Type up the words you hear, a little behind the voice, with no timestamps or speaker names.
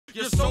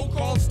Your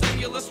so-called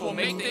stimulus will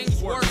make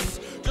things worse.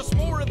 Just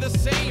more of the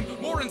same,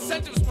 more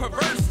incentives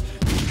perverse.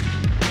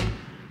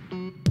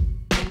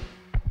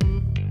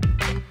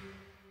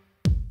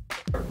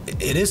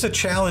 It is a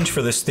challenge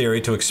for this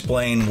theory to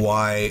explain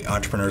why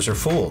entrepreneurs are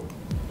fooled,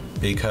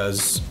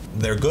 because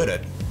they're good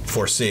at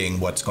foreseeing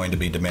what's going to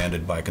be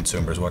demanded by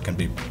consumers, what can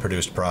be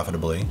produced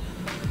profitably.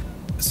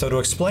 So to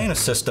explain a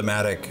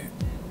systematic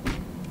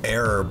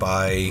error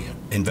by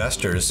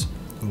investors,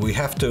 we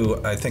have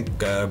to, I think,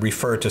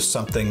 refer to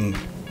something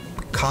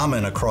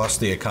common across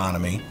the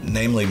economy,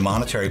 namely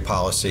monetary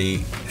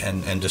policy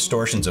and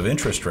distortions of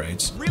interest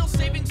rates. Real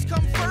savings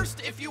come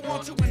first if you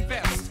want to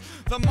invest.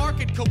 The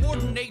market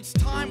coordinates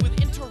time with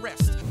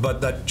interest.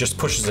 But that just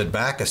pushes it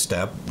back a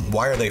step.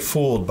 Why are they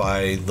fooled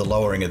by the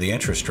lowering of the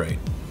interest rate?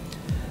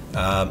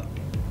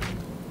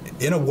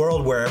 In a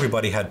world where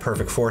everybody had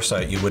perfect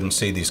foresight, you wouldn't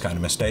see these kind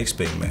of mistakes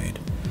being made.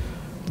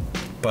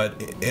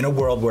 But in a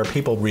world where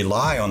people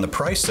rely on the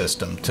price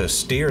system to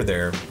steer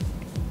their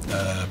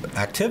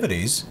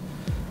activities,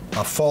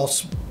 a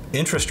false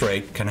interest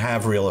rate can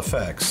have real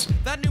effects.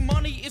 That new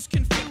money is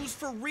confused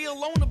for real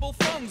loanable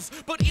funds,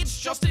 but it's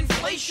just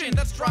inflation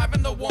that's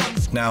driving the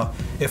ones. Now,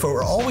 if it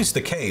were always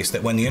the case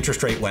that when the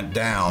interest rate went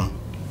down,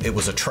 it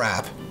was a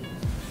trap,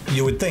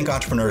 you would think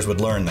entrepreneurs would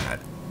learn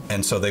that.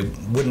 And so they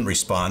wouldn't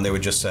respond. They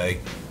would just say,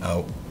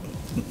 oh,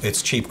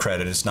 it's cheap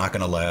credit, it's not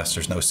going to last,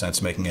 there's no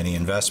sense making any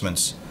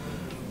investments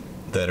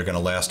that are going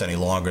to last any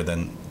longer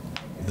than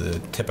the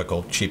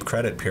typical cheap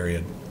credit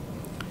period.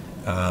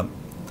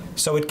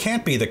 So it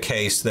can't be the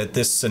case that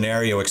this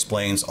scenario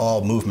explains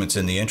all movements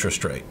in the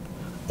interest rate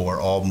or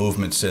all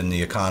movements in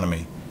the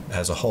economy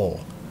as a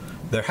whole.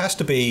 There has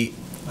to be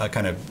a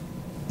kind of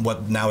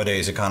what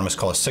nowadays economists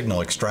call a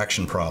signal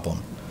extraction problem,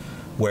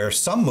 where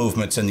some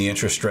movements in the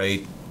interest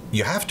rate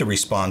you have to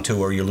respond to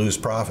or you lose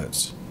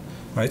profits,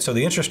 right? So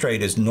the interest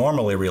rate is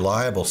normally a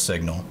reliable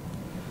signal,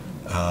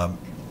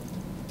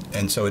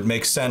 and so it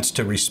makes sense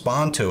to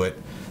respond to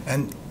it.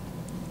 And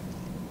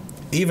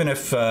even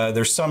if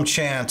there's some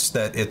chance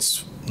that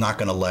it's not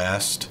going to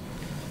last,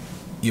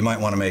 you might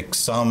want to make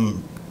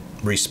some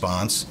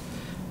response.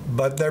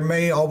 But there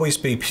may always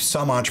be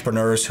some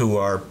entrepreneurs who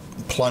are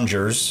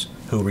plungers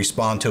who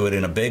respond to it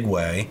in a big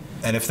way.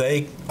 And if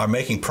they are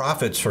making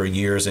profits for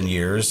years and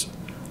years,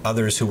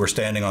 others who were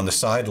standing on the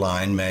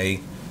sideline may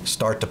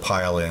start to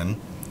pile in.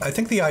 I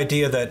think the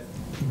idea that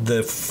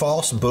the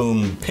false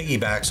boom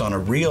piggybacks on a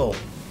real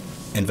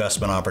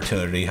investment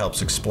opportunity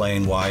helps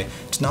explain why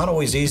it's not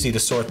always easy to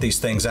sort these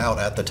things out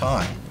at the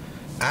time.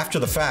 After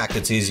the fact,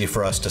 it's easy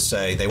for us to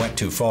say they went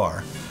too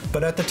far.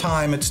 But at the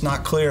time, it's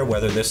not clear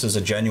whether this is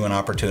a genuine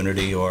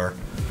opportunity or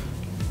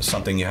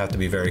something you have to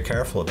be very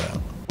careful about.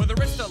 Whether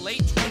it's the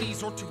late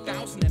 20s or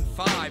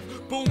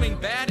 2005, booming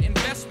bad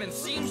investments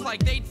seems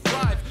like they'd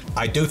thrive.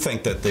 I do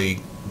think that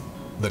the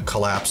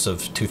collapse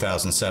of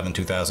 2007,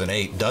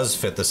 2008 does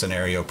fit the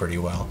scenario pretty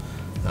well,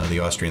 the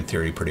Austrian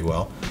theory pretty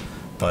well.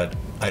 But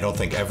I don't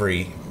think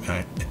every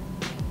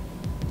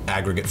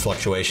aggregate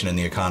fluctuation in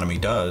the economy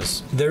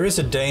does. There is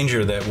a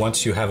danger that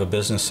once you have a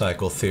business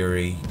cycle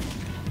theory,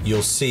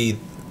 you'll see,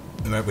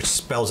 which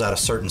spells out a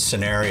certain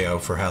scenario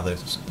for how the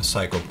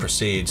cycle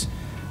proceeds,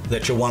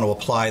 that you'll want to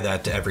apply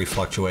that to every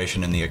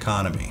fluctuation in the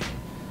economy.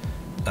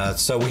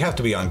 So we have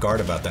to be on guard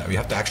about that. We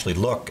have to actually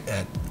look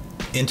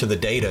into the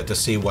data to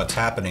see what's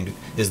happening.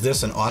 Is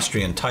this an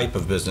Austrian type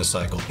of business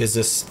cycle? Is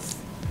this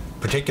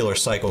particular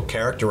cycle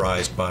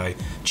characterized by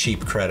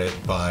cheap credit,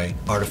 by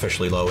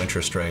artificially low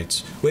interest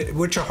rates,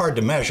 which are hard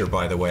to measure,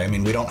 by the way. I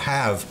mean, we don't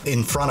have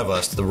in front of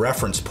us the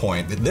reference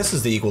point. This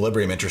is the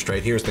equilibrium interest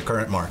rate, here's the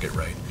current market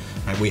rate.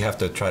 And we have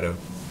to try to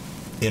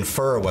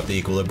infer what the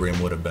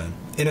equilibrium would have been.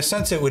 In a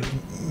sense, it would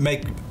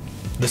make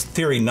this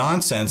theory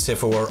nonsense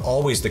if it were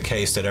always the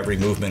case that every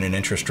movement in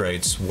interest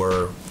rates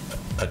were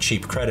a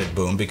cheap credit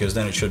boom, because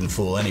then it shouldn't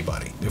fool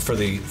anybody. For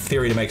the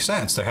theory to make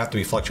sense, there have to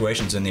be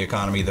fluctuations in the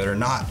economy that are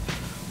not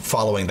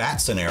following that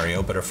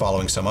scenario, but are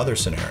following some other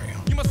scenario.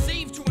 You must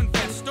save to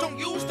invest. Don't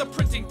use the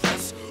printing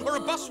press, or a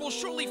bus will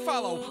surely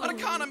follow, an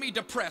economy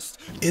depressed.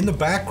 In the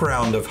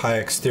background of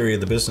Hayek's theory of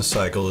the business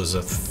cycle is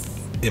a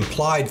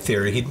implied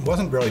theory, he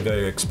wasn't really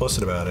very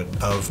explicit about it,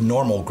 of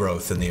normal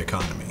growth in the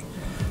economy.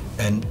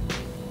 And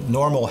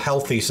normal,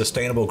 healthy,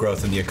 sustainable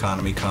growth in the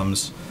economy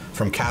comes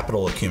from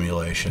capital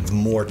accumulation,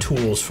 more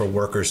tools for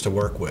workers to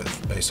work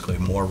with, basically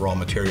more raw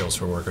materials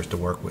for workers to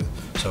work with,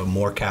 so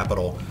more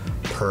capital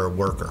per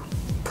worker.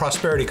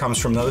 Prosperity comes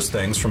from those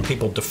things, from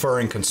people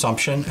deferring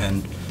consumption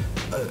and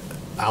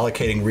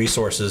allocating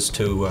resources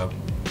to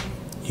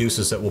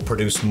uses that will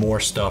produce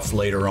more stuff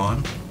later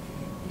on.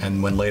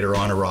 And when later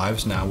on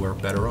arrives, now we're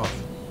better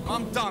off.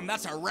 I'm done,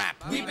 that's a wrap.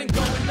 We've been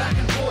going back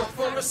and forth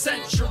for a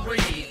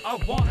century. I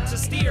want to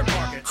steer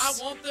markets.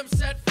 I want them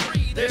set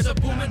free. There's a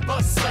boom and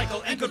bust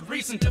cycle and good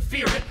reason to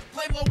fear it.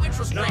 Blame low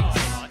interest rates.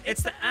 Nah,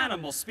 it's the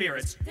animal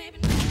spirits. They've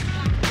been